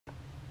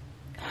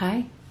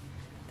Hi,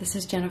 this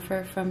is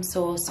Jennifer from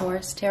Soul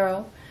Source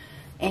Tarot,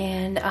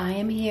 and I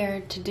am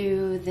here to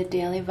do the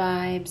daily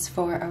vibes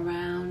for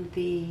around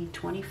the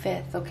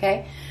 25th,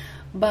 okay?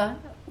 But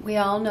we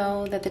all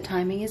know that the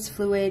timing is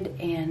fluid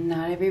and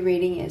not every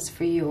reading is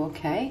for you,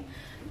 okay?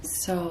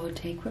 So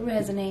take what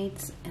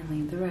resonates and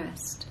leave the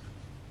rest.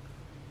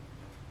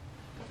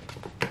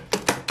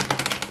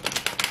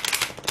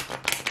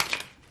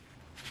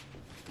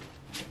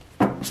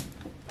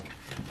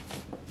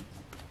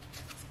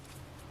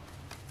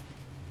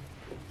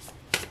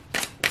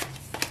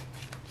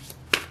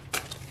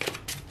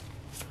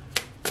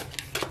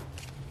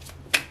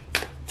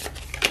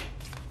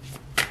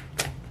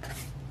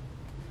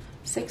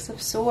 Six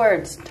of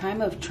Swords,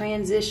 time of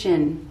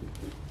transition.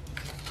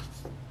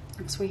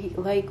 Looks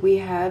like we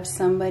have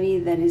somebody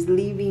that is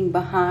leaving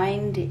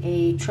behind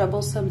a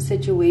troublesome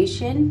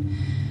situation,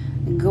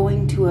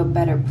 going to a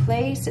better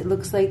place. It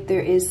looks like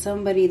there is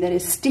somebody that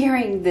is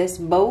steering this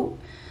boat.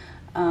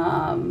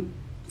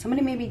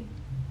 Somebody may be,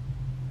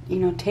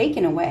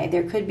 taken away.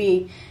 There could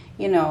be,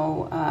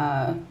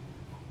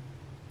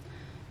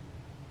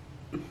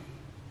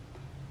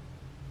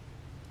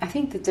 I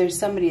think that there's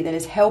somebody that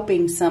is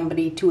helping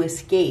somebody to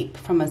escape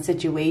from a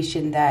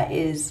situation that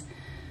is,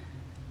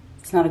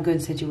 it's not a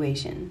good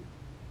situation.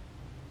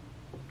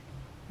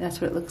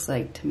 That's what it looks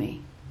like to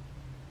me.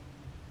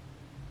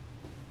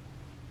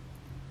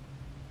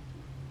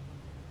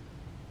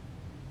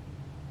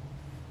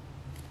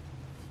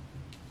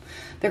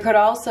 There could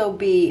also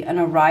be an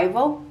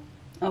arrival,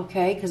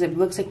 okay, because it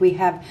looks like we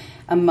have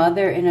a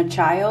mother and a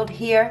child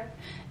here.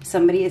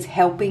 Somebody is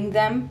helping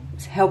them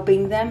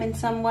in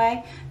some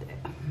way.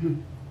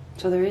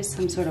 So there is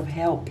some sort of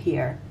help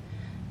here.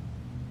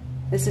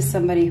 This is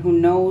somebody who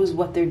knows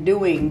what they're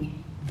doing.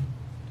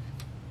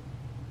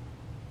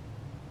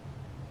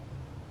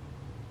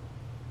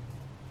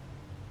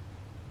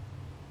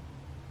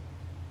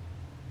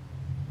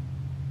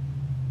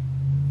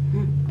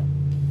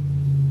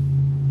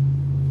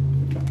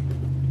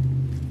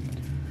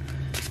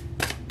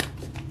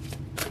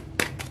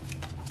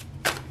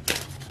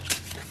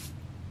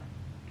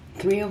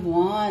 Three of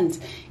Wands.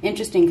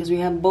 Interesting, because we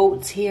have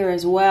boats here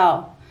as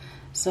well.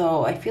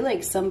 So I feel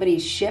like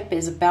somebody's ship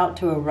is about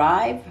to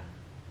arrive,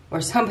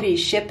 or somebody's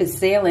ship is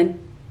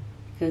sailing.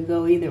 Could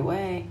go either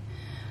way.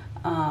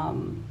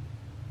 Nine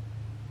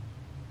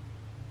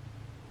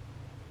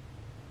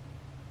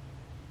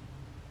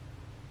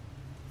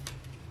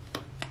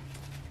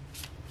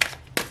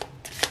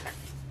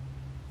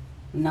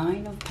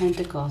of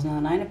Pentacles. Now,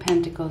 the Nine of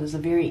Pentacles is a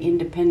very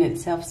independent,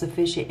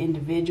 self-sufficient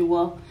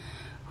individual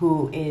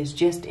who is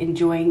just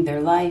enjoying their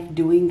life,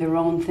 doing their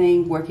own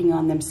thing, working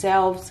on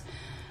themselves,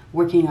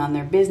 working on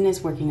their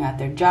business, working at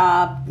their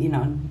job,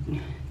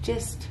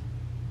 just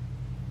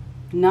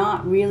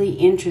not really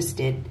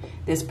interested.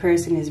 This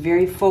person is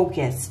very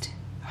focused,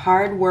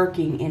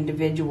 hard-working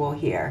individual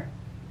here.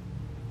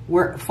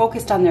 We're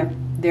focused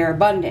on their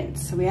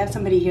abundance. So we have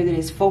somebody here that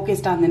is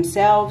focused on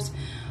themselves,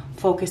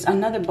 focused on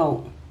another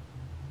boat.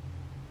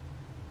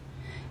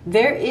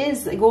 There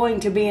is going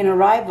to be an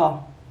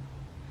arrival.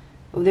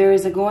 There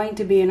is going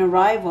to be an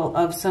arrival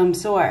of some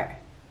sort.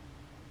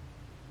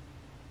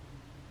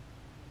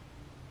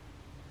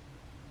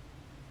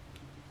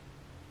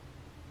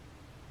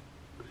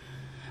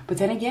 But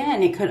then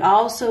again, it could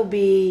also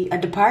be a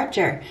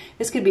departure.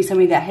 This could be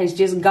somebody that has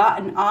just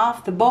gotten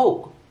off the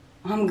boat.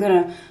 I'm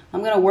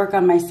gonna work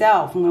on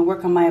myself. I'm gonna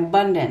work on my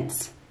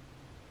abundance.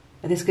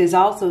 But this is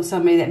also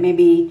somebody that may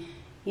be,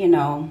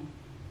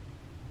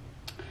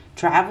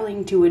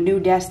 traveling to a new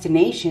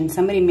destination.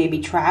 Somebody may be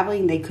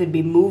traveling. They could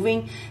be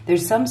moving.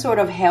 There's some sort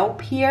of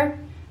help here.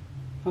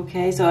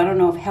 Okay, so I don't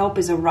know if help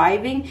is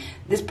arriving.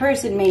 This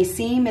person may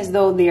seem as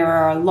though they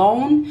are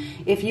alone.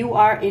 If you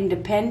are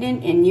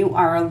independent and you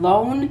are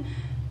alone,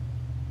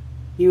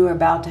 you are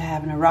about to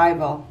have an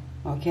arrival.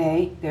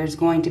 Okay, there's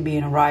going to be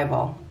an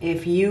arrival.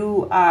 If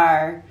you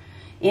are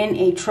in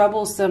a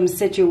troublesome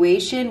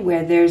situation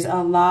where there's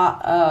a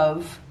lot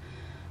of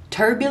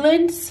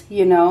turbulence,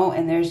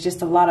 and there's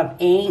just a lot of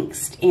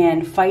angst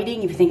and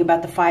fighting. If you think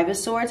about the Five of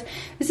Swords,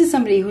 this is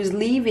somebody who's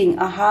leaving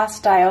a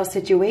hostile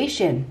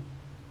situation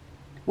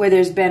where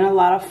there's been a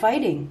lot of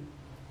fighting.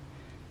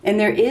 And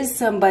there is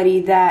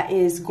somebody that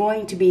is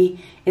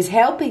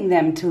helping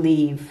them to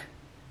leave.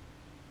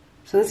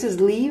 So this is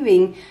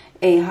leaving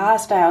a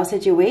hostile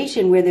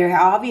situation where there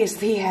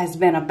obviously has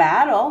been a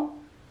battle.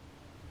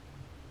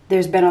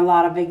 There's been a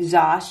lot of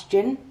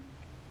exhaustion.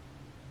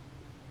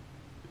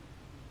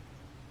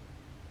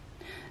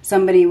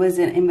 Somebody was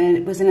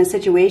in a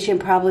situation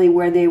probably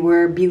where they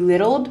were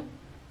belittled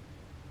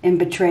and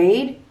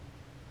betrayed.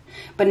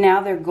 But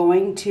now they're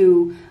going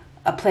to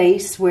a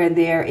place where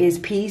there is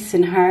peace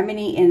and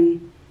harmony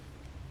and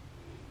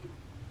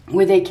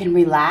where they can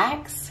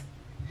relax.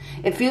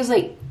 It feels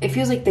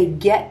like they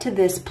get to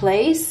this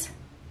place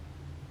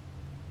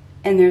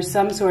and there's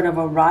some sort of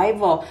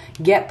arrival.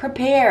 Get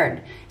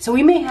prepared. So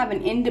we may have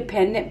an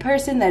independent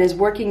person that is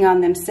working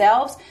on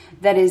themselves,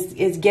 that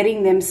is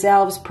getting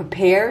themselves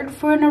prepared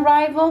for an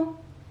arrival.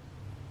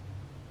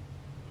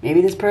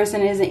 Maybe this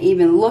person isn't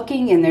even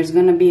looking and there's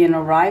going to be an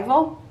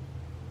arrival.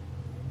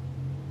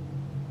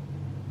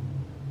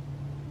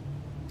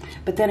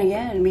 But then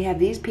again, we have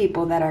these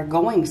people that are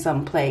going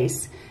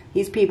someplace.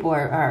 These people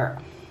are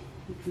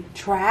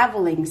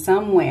traveling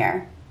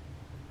somewhere.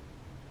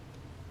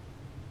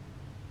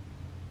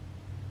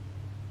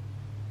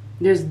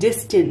 There's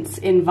distance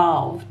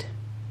involved.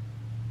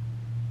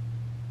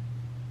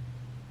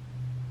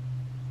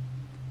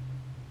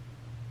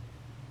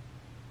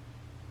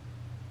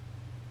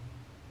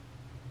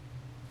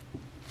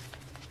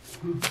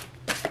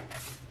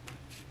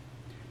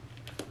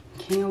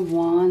 King of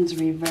Wands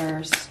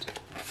reversed.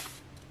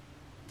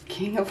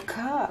 King of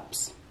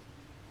Cups.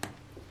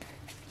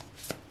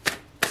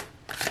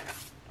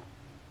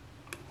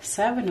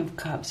 Seven of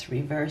Cups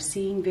reversed.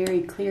 Seeing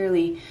very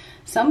clearly.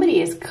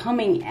 Somebody is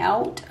coming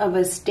out of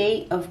a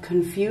state of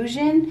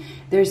confusion.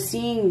 They're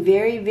seeing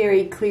very,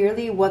 very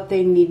clearly what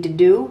they need to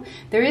do.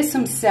 There is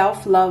some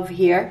self-love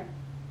here.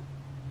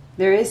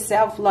 There is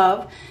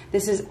self-love.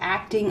 This is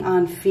acting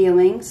on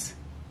feelings.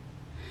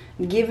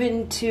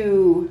 Given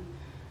to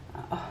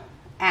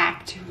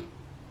act,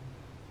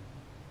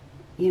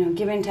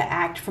 given to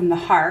act from the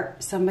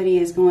heart. Somebody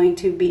is going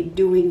to be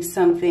doing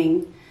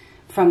something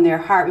from their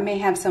heart. We may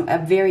have a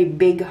very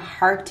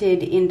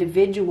big-hearted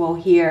individual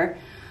here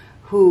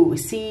who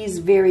sees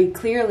very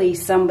clearly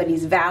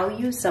somebody's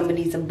value,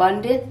 somebody's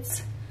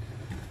abundance.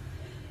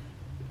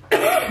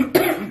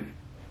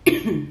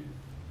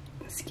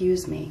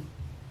 Excuse me.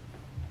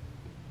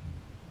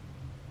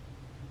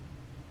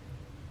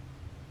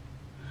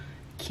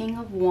 King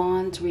of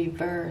Wands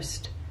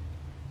reversed.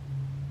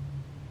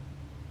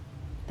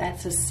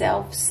 That's a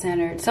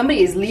self-centered.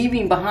 Somebody is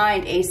leaving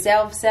behind a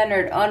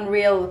self-centered,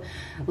 unrealistic,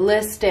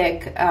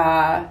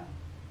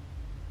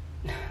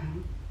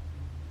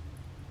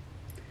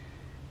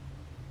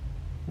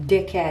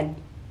 dickhead.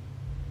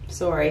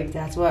 Sorry,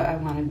 that's what I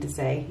wanted to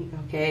say.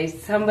 Okay,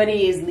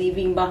 somebody is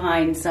leaving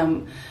behind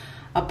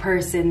a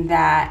person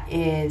that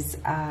is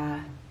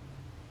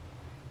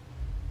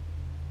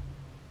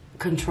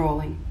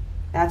controlling.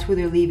 That's who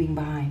they're leaving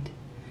behind.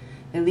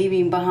 They're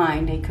leaving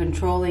behind a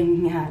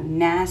controlling,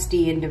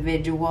 nasty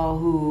individual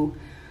who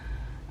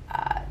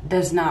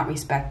does not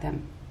respect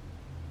them.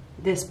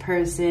 This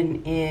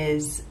person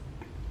is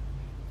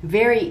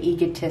very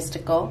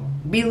egotistical,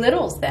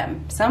 belittles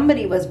them.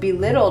 Somebody was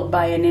belittled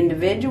by an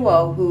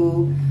individual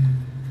who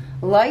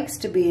likes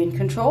to be in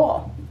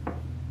control.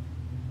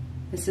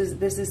 This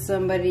is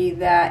somebody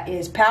that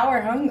is power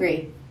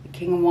hungry.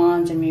 King of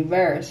Wands in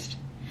reversed.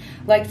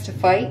 Likes to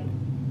fight.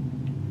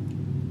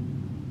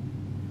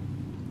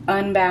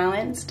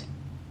 Unbalanced,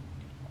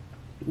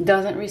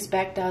 doesn't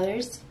respect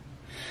others.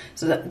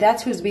 So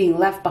that's who's being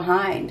left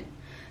behind.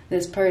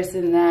 This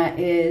person that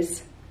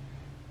is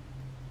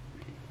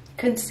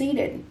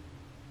conceited,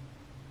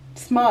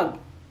 smug,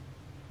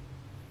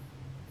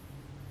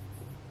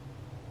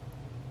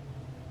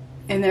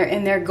 and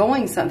they're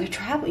going they're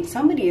traveling.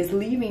 Somebody is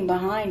leaving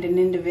behind an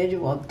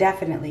individual,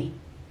 definitely.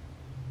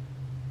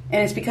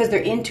 And it's because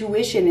their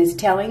intuition is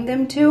telling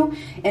them to.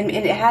 And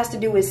it has to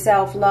do with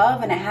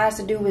self-love. And it has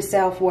to do with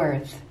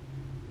self-worth.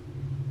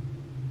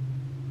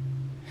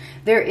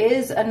 There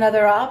is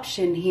another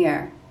option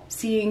here.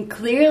 Seeing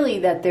clearly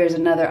that there's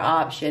another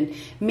option.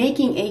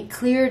 Making a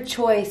clear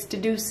choice to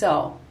do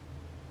so.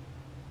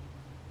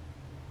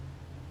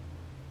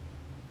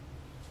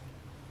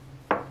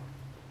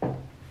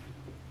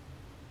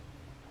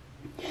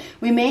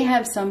 We may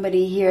have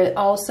somebody here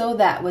also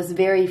that was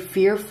very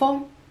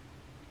fearful.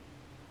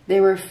 They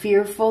were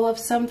fearful of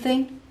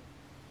something,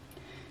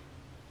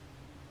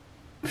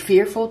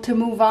 fearful to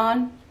move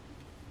on,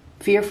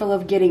 fearful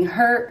of getting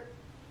hurt.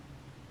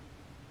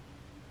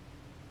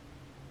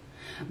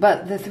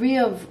 But the Three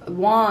of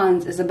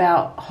Wands is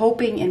about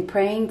hoping and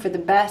praying for the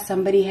best.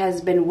 Somebody has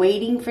been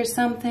waiting for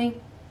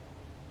something.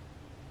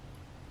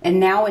 And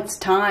now it's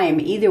time.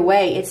 Either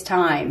way, it's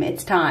time.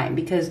 It's time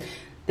because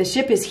the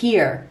ship is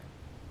here.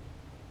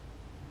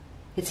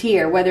 It's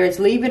here. Whether it's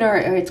leaving or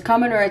it's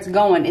coming or it's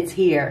going, it's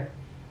here.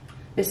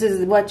 This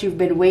is what you've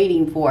been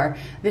waiting for.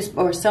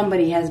 Or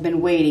somebody has been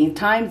waiting.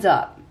 Time's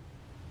up.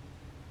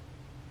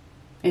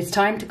 It's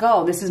time to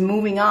go. This is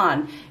moving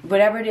on.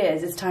 Whatever it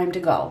is, it's time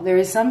to go. There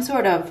is some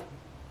sort of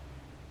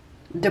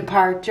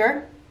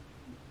departure.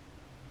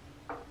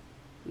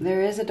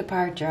 There is a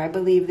departure. I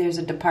believe there's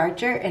a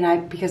departure,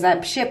 and because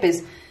that ship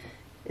is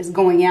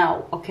going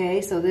out.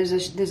 Okay, so there's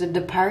a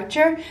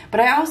departure, but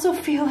I also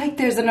feel like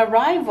there's an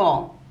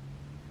arrival.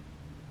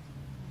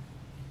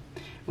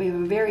 We have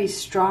a very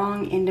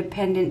strong,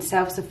 independent,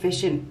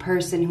 self-sufficient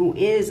person who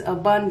is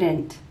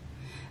abundant.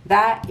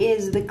 That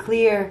is the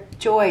clear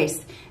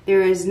choice.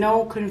 There is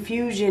no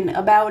confusion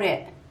about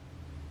it.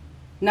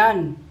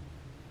 None.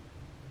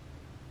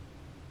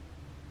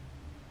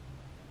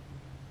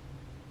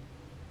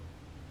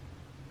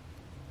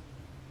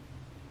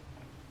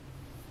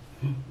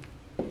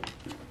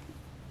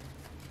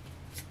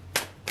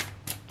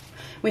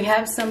 We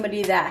have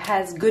somebody that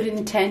has good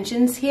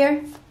intentions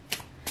here.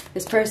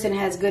 This person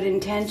has good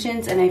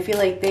intentions, and I feel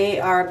like they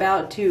are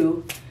about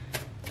to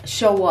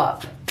show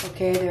up.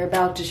 Okay, they're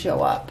about to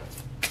show up.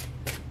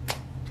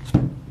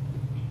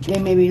 They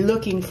may be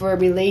looking for a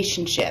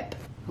relationship.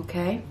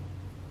 Okay,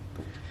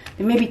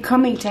 they may be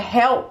coming to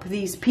help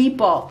these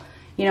people,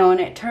 you know, and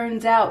it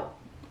turns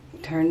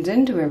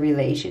into a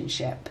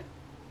relationship.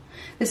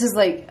 This is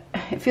like,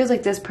 it feels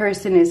like this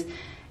person is,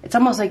 it's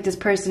almost like this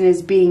person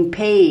is being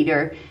paid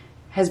or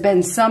has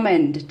been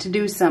summoned to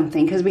do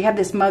something, because we have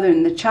this mother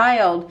and the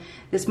child.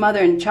 This mother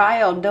and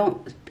child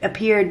don't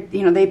appear,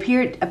 you know, they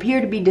appear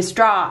to be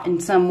distraught in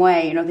some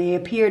way. You know, they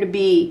appear to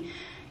be,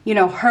 you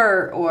know,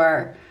 hurt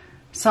or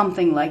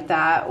something like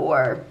that,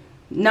 or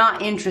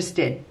not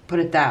interested, put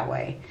it that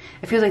way.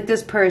 I feel like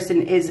this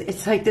person is,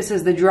 it's like this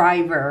is the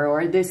driver,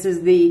 or this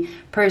is the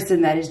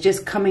person that is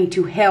just coming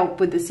to help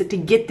with this, to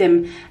get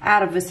them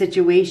out of a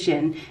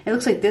situation. It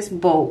looks like this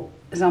boat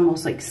is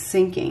almost like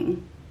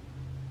sinking.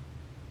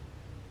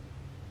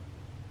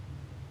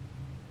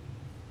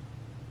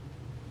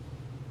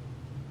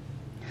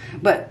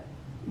 But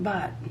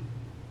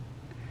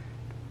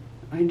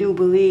I do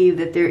believe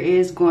that there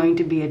is going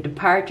to be a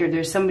departure.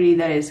 There's somebody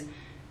that is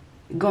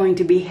going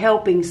to be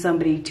helping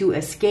somebody to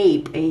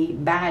escape a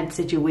bad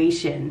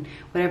situation,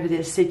 whatever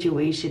this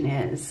situation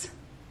is.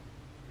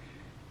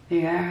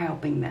 They are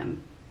helping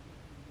them.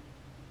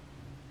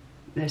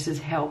 This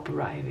is help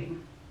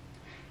arriving.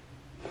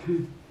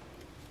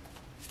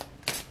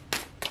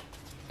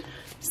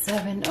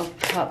 Seven of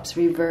Cups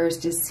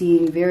reversed is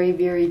seen very,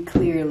 very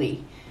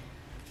clearly.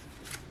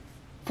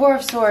 Four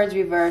of Swords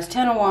reversed,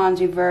 Ten of Wands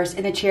reversed,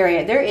 in the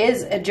Chariot. There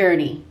is a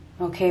journey.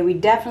 Okay, we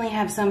definitely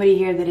have somebody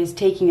here that is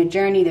taking a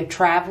journey. They're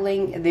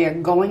traveling. They're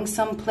going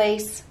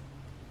someplace.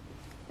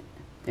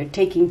 They're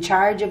taking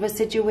charge of a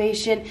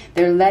situation.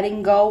 They're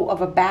letting go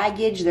of a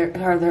baggage. They're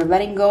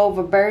letting go of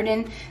a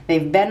burden.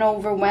 They've been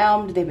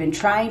overwhelmed. They've been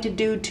trying to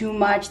do too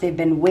much. They've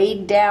been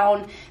weighed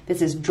down.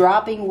 This is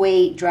dropping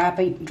weight,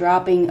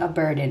 dropping a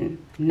burden.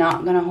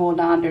 Not going to hold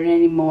on to it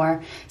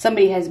anymore.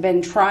 Somebody has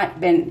been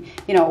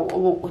you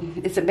know,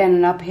 it's been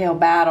an uphill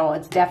battle.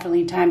 It's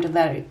definitely time to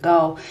let it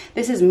go.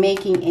 This is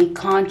making a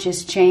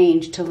conscious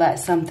change to let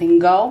something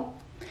go.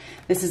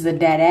 This is a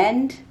dead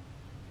end.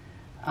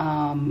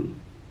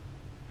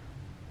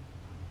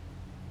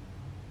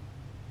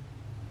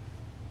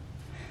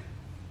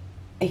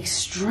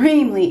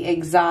 Extremely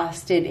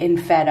exhausted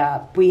and fed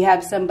up. We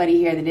have somebody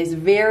here that is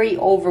very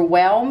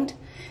overwhelmed.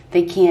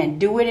 They can't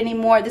do it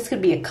anymore. This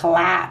could be a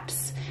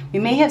collapse. We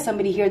may have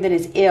somebody here that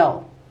is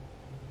ill.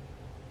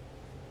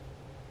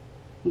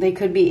 They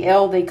could be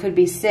ill. They could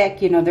be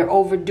sick. You know, they're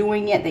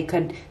overdoing it.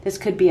 This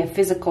could be a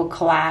physical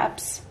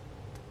collapse.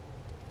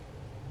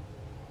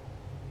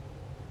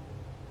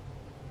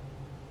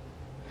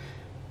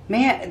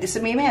 This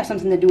may have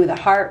something to do with the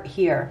heart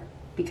here,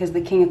 because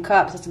the King of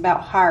Cups, it's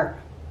about heart.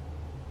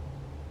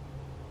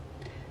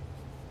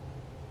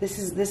 This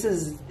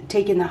is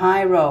taking the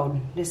high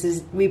road. This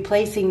is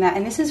replacing that,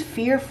 and this is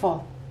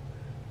fearful.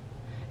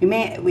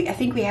 I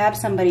think we have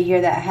somebody here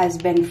that has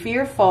been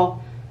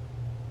fearful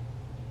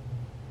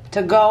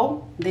to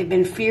go. They've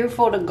been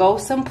fearful to go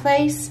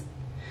someplace,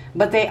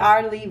 but they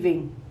are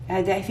leaving.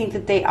 I think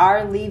that they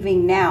are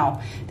leaving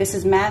now. This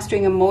is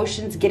mastering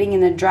emotions, getting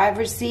in the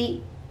driver's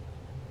seat,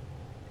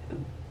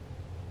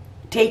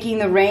 taking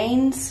the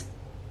reins,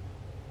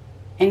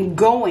 and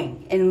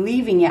going and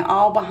leaving it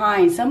all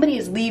behind. Somebody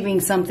is leaving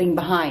something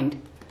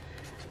behind.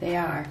 They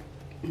are.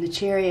 And the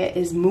Chariot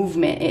is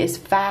movement. It is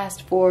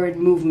fast forward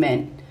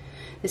movement.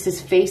 This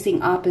is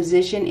facing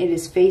opposition. It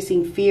is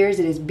facing fears.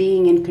 It is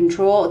being in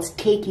control. It's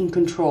taking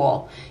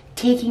control.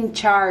 Taking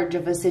charge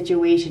of a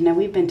situation. Now,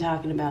 we've been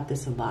talking about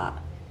this a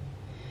lot.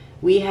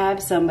 We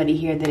have somebody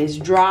here that is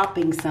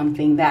dropping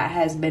something that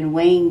has been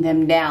weighing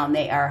them down.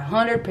 They are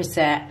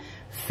 100%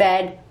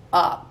 fed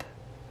up.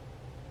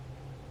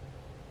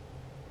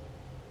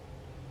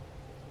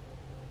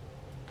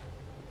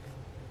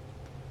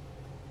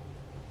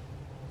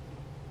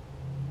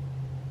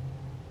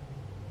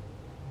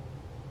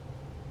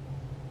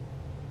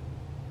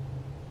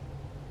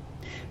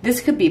 This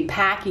could be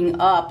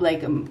packing up,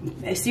 like,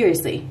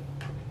 seriously,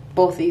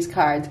 both these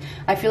cards.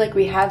 I feel like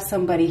we have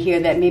somebody here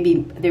that maybe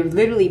they're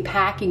literally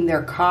packing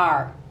their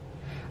car.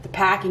 They're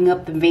packing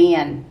up the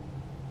van.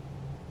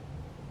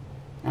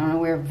 I don't know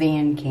where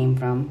van came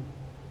from.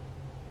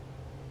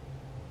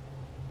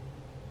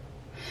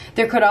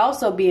 There could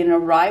also be an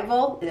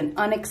arrival, an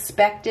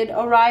unexpected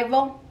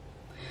arrival.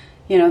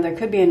 You know, there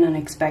could be an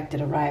unexpected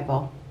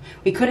arrival.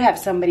 We could have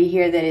somebody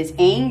here that is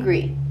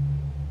angry.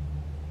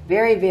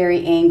 Very,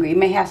 very angry. It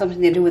may have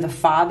something to do with a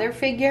father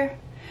figure.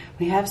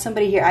 We have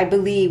somebody here, I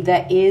believe,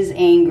 that is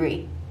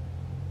angry.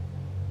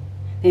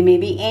 They may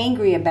be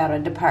angry about a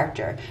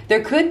departure.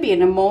 There could be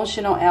an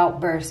emotional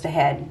outburst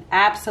ahead.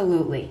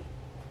 Absolutely.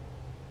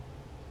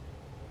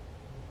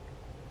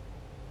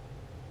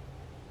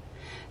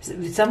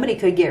 Somebody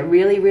could get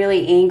really,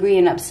 really angry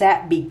and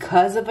upset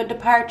because of a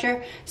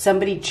departure.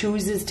 Somebody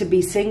chooses to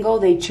be single.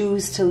 They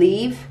choose to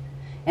leave.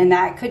 And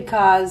that could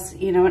cause,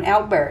 you know, an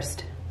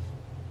outburst.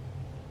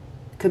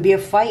 Could be a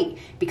fight,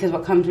 because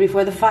what comes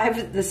before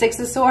the Six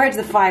of Swords?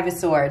 The Five of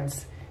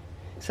Swords.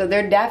 So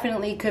there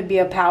definitely could be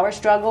a power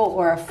struggle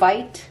or a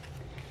fight.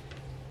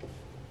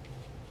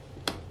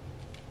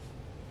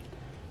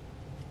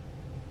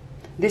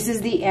 This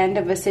is the end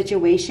of a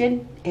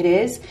situation. It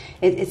is.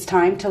 It's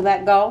time to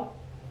let go.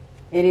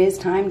 It is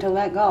time to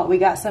let go. We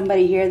got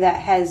somebody here that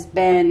has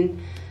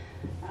been,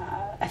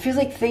 I feel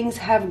like things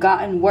have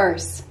gotten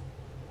worse.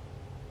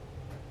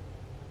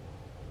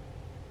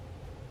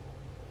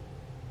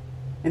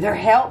 Their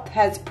health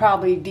has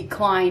probably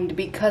declined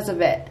because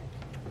of it.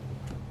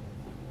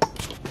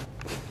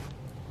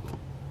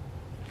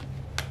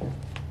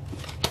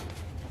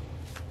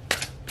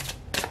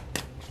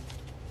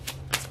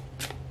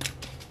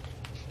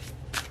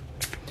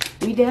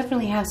 We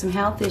definitely have some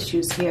health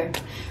issues here.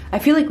 I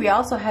feel like we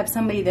also have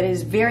somebody that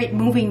is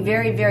moving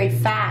very, very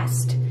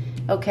fast.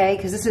 Okay,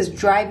 because this is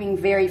driving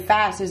very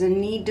fast. There's a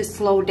need to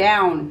slow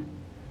down.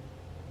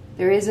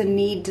 There is a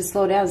need to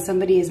slow down.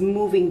 Somebody is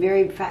moving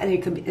very fast.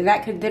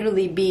 That could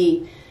literally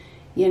be,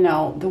 you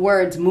know, the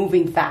words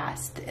moving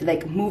fast.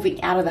 Like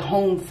moving out of the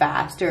home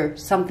fast or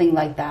something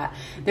like that.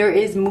 There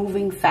is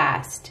moving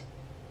fast.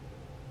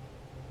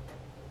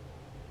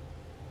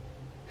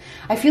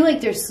 I feel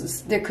like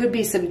there could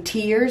be some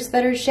tears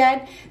that are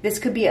shed. This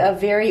could be a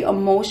very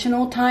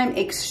emotional time.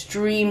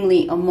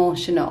 Extremely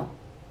emotional.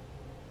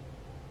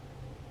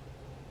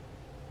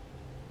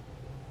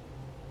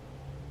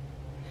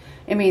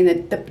 I mean,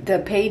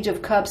 the Page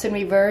of Cups in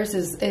reverse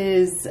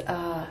is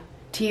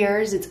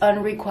tears. It's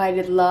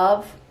unrequited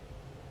love,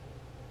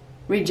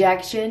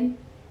 rejection.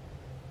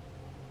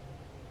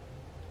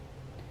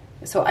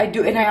 So I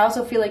do, and I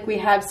also feel like we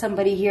have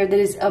somebody here that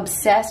is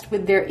obsessed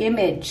with their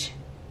image.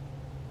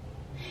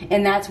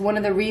 And that's one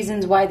of the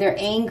reasons why they're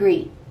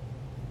angry.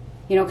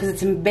 You know, because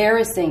it's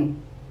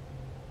embarrassing.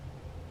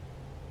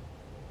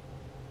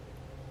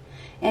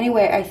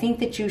 Anyway, I think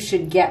that you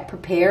should get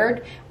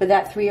prepared with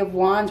that Three of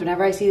Wands.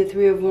 Whenever I see the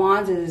Three of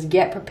Wands, it is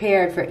get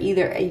prepared for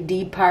either a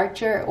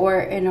departure or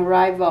an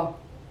arrival.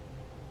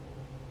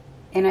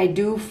 And I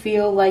do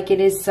feel like it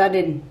is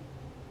sudden.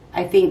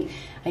 I think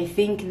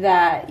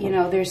that, you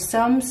know, there's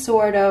some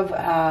sort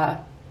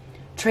of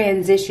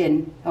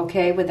transition,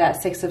 okay, with that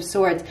Six of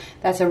Swords.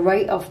 That's a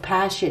rite of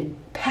passage.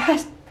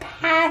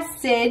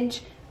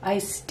 I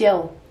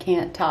still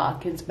can't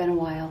talk. It's been a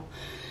while.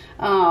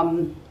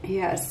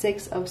 Yeah,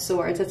 Six of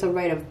Swords. That's a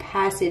rite of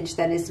passage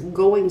that is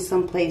going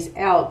someplace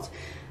else.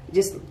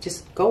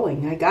 Just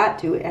going. I got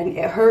to. And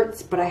it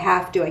hurts, but I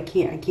have to. I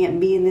can't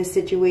be in this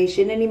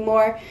situation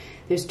anymore.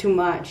 There's too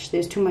much.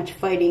 There's too much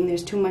fighting.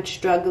 There's too much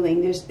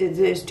struggling.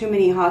 There's too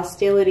many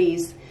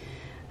hostilities.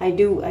 I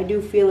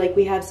do feel like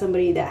we have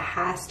somebody that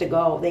has to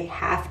go. They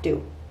have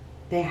to.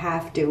 They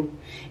have to.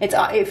 It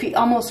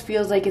almost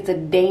feels like it's a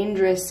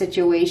dangerous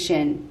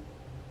situation.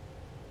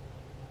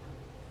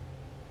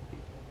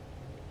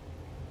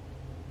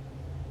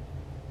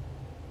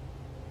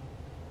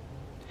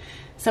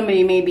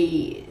 Somebody may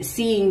be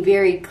seeing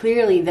very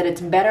clearly that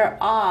it's better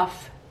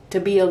off to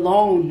be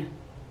alone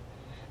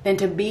than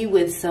to be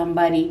with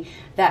somebody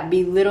that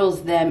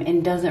belittles them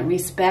and doesn't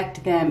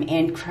respect them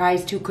and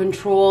tries to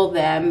control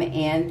them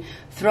and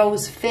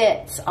throws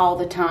fits all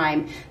the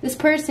time. This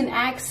person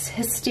acts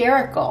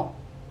hysterical,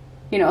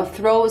 you know,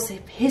 throws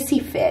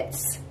hissy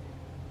fits.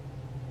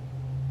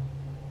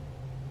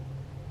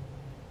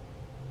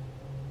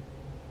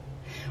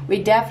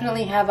 We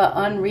definitely have an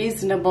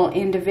unreasonable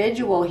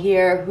individual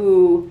here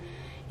who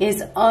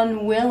is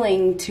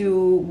unwilling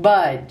to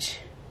budge.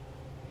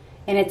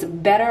 And it's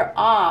better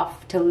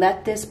off to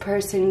let this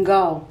person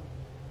go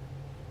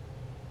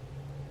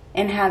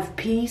and have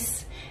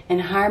peace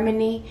and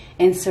harmony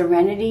and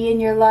serenity in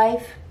your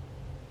life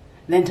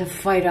than to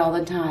fight all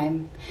the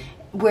time.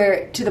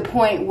 To the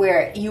point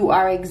where you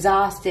are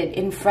exhausted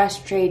and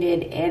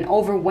frustrated and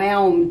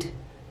overwhelmed.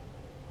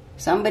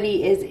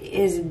 Somebody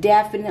is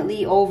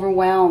definitely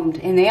overwhelmed,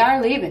 and they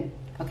are leaving.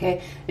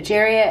 Okay, the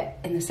Chariot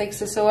and the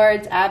Six of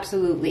Swords,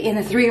 absolutely, and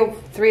the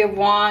Three of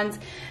Wands.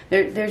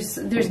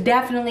 There's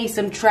definitely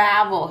some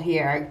travel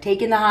here,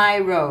 taking the high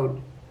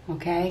road.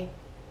 Okay,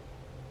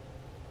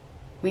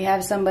 we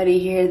have somebody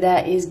here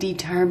that is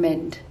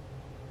determined.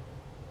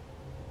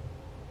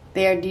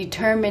 They are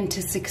determined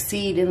to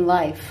succeed in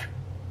life.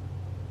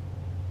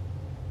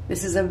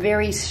 This is a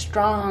very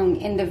strong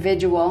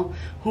individual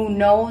who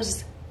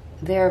knows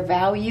their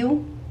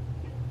value,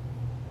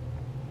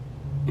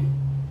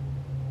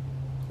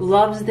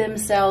 loves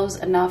themselves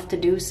enough to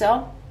do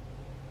so.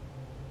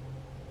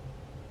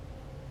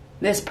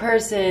 This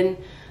person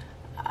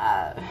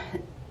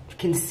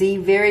can see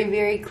very,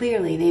 very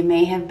clearly. They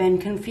may have been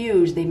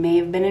confused. They may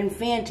have been in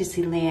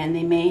fantasy land.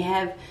 They may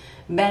have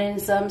been in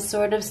some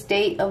sort of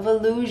state of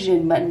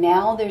illusion. But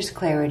now there's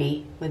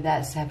clarity with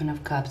that Seven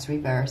of Cups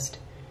reversed.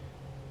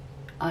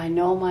 I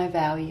know my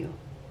value.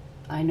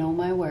 I know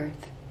my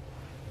worth.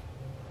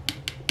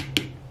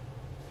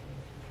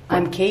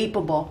 I'm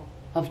capable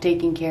of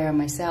taking care of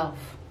myself.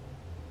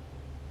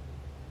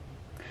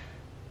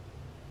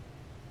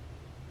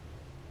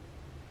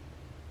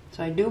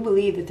 So I do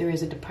believe that there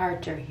is a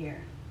departure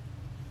here.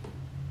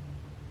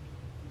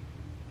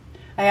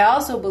 I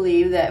also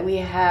believe that we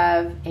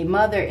have a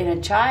mother and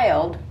a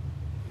child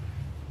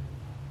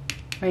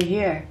right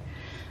here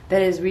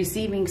that is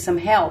receiving some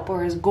help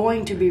or is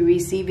going to be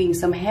receiving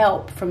some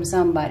help from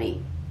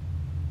somebody.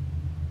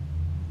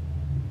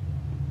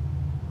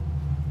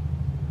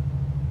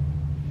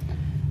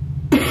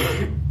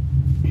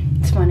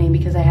 It's funny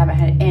because I haven't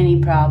had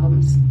any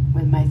problems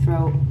with my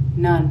throat.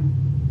 None.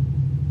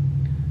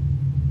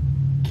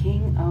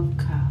 King of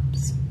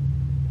Cups.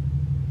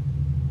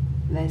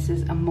 This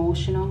is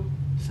emotional.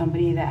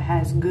 Somebody that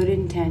has good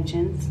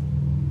intentions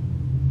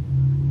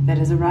that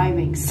is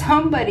arriving.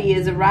 Somebody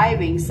is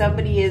arriving.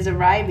 Somebody is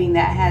arriving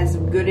that has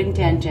good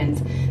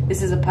intentions.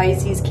 This is a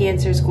Pisces,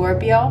 Cancer,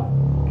 Scorpio.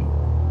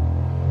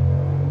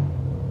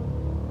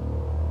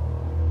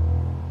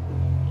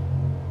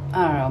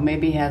 I don't know.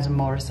 Maybe he has a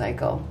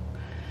motorcycle.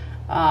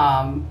 It's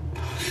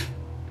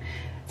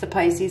a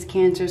Pisces,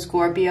 Cancer,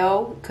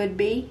 Scorpio. Could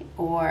be.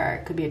 Or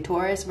it could be a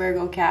Taurus,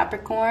 Virgo,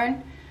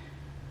 Capricorn.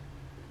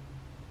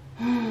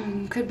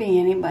 Could be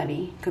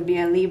anybody. Could be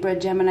a Libra,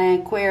 Gemini,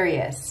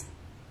 Aquarius.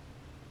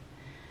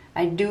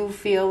 I do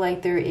feel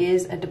like there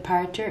is a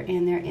departure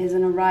and there is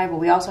an arrival.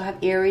 We also have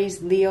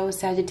Aries, Leo,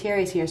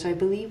 Sagittarius here. So I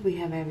believe we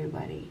have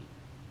everybody.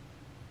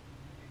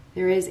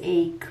 There is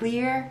a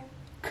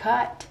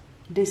clear-cut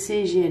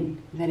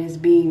decision that is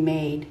being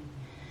made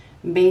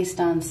based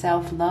on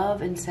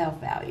self-love and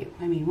self-value.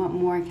 I mean, what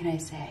more can I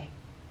say?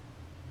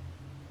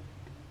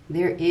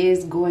 There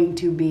is going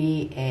to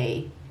be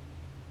a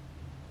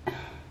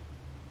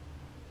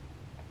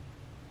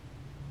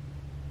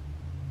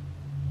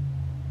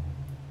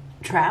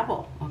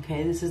travel.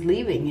 Okay, this is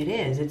leaving. It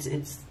is.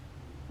 It's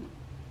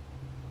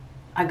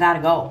I gotta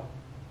go.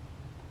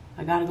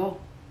 I gotta go.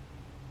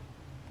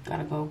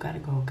 Gotta go, gotta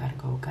go, gotta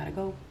go, gotta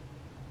go.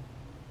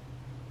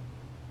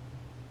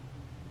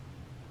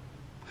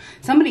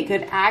 Somebody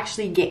could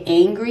actually get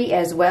angry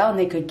as well, and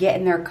they could get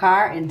in their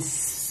car and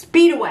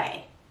speed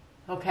away.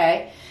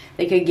 Okay?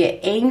 They could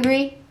get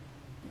angry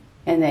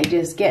and they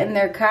just get in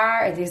their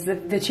car.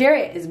 The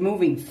Chariot is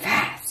moving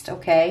fast.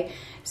 Okay?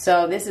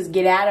 So this is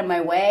get out of my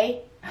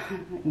way.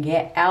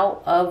 Get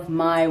out of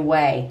my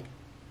way.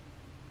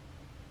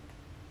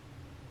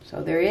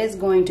 So there is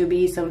going to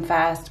be some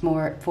fast,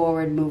 more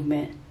forward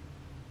movement.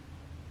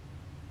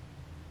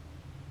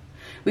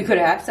 We could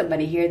have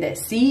somebody here that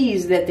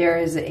sees that there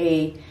is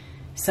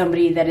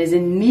somebody that is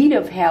in need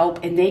of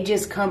help, and they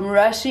just come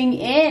rushing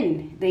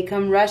in. They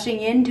come rushing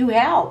in to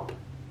help.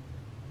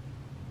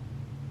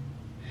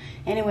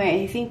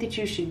 Anyway, I think that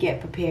you should get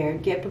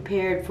prepared. Get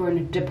prepared for a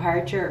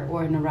departure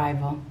or an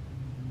arrival.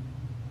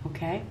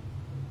 Okay?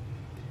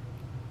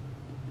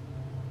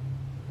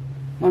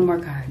 One more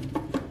card.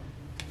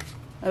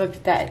 I looked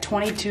at that at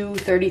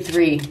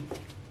 2233.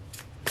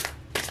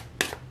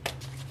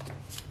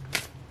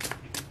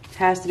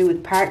 Has to do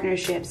with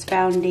partnerships,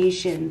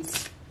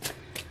 foundations,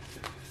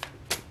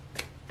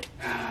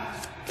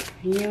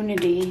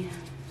 unity.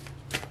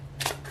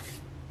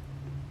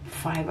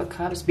 Five of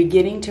Cups,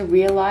 beginning to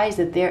realize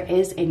that there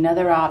is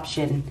another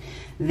option.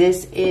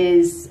 This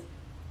is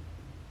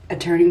a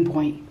turning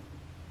point.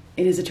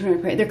 It is a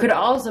turning point. There could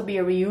also be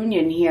a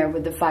reunion here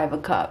with the Five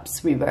of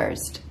Cups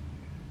reversed.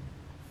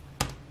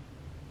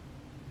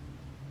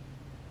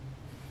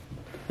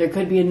 There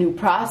could be a new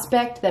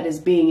prospect that is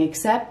being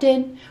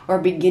accepted or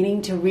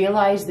beginning to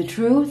realize the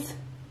truth.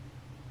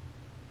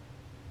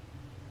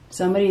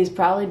 Somebody is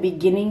probably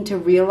beginning to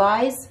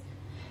realize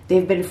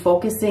they've been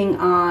focusing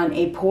on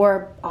a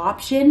poor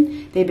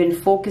option. They've been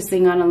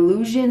focusing on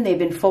illusion. They've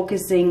been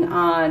focusing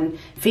on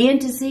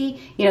fantasy.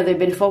 You know, they've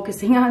been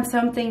focusing on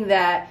something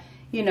that,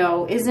 you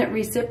know, isn't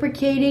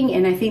reciprocating.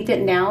 And I think that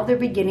now they're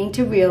beginning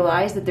to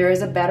realize that there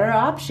is a better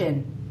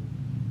option.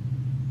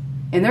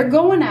 And they're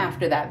going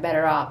after that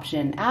better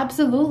option.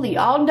 Absolutely.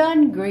 All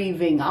done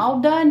grieving. All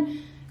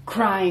done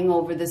crying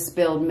over the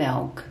spilled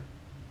milk.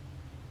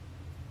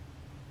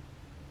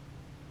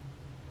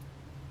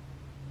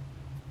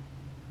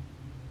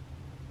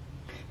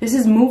 This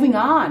is moving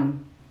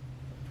on.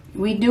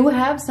 We do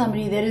have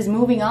somebody that is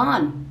moving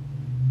on.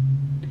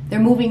 They're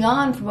moving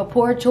on from a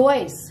poor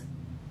choice.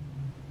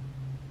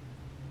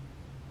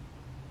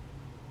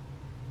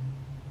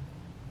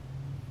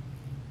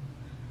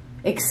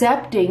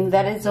 Accepting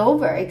that it's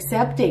over.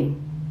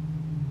 Accepting.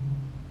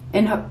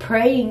 And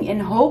praying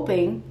and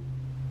hoping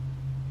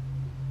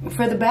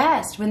for the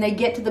best when they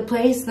get to the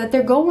place that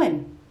they're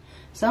going.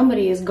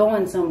 Somebody is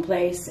going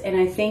someplace, and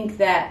I think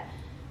that,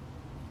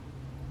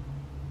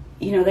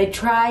 you know, they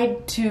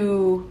tried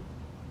to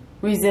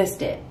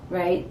resist it,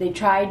 right? They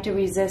tried to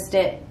resist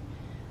it,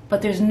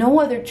 but there's no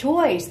other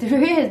choice.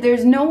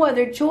 There's no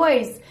other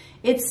choice.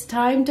 It's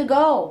time to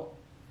go.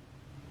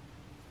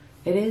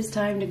 It is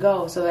time to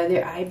go. So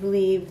I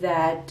believe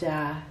that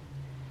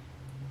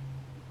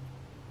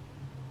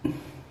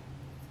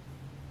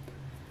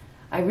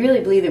I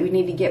really believe that we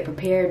need to get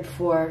prepared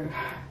for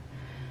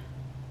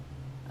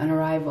an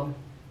arrival,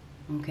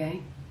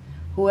 okay?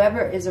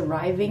 Whoever is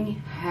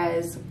arriving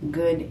has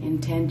good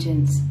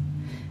intentions.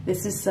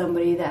 This is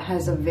somebody that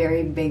has a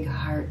very big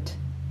heart.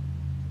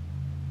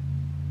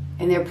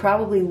 And they're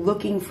probably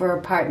looking for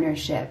a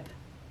partnership.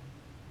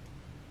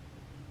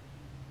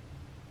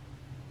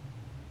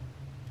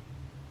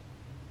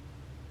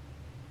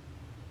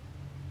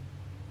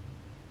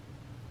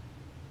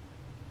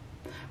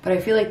 But I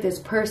feel like this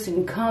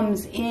person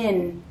comes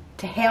in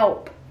to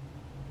help.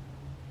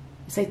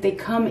 It's like they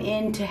come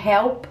in to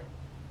help.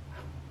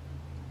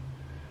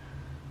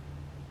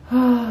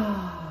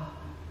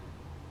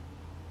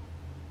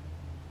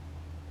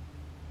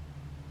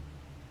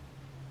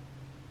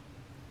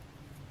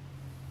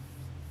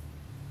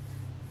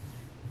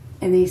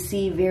 And they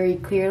see very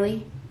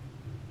clearly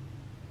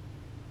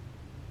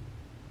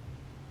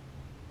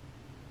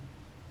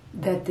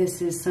that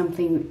this is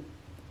something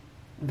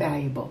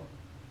valuable.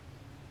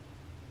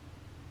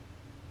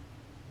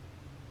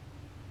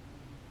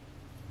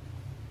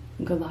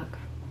 Good luck.